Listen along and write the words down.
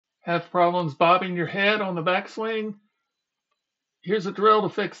Have problems bobbing your head on the backswing? Here's a drill to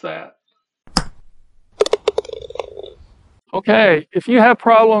fix that. Okay, if you have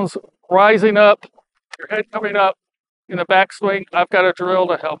problems rising up, your head coming up in the backswing, I've got a drill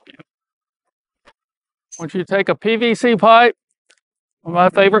to help you. I want you to take a PVC pipe, one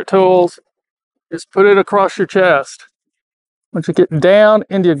of my favorite tools, just put it across your chest. I want you to get down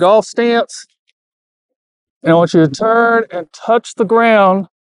into your golf stance, and I want you to turn and touch the ground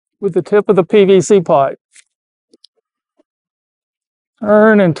with the tip of the PVC pipe.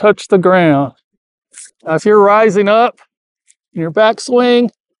 Turn and touch the ground. Now, if you're rising up in your backswing,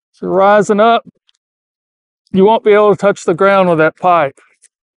 if you're rising up, you won't be able to touch the ground with that pipe.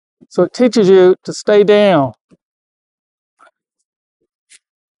 So it teaches you to stay down.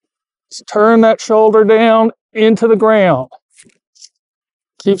 Just turn that shoulder down into the ground.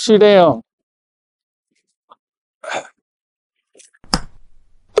 Keeps you down.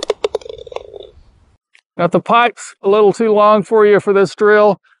 Now, if the pipe's a little too long for you for this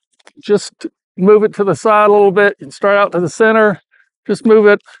drill, just move it to the side a little bit. You can start out to the center. Just move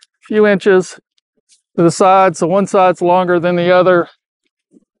it a few inches to the side, so one side's longer than the other.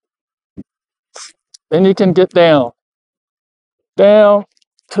 Then you can get down. Down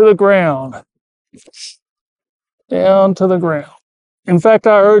to the ground. Down to the ground. In fact,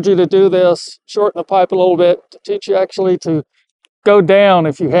 I urge you to do this, shorten the pipe a little bit, to teach you actually to go down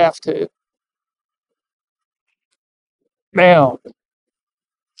if you have to. Down.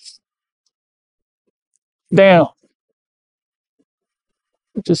 Down.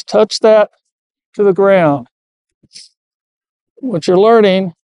 Just touch that to the ground. What you're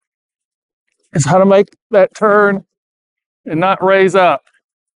learning is how to make that turn and not raise up.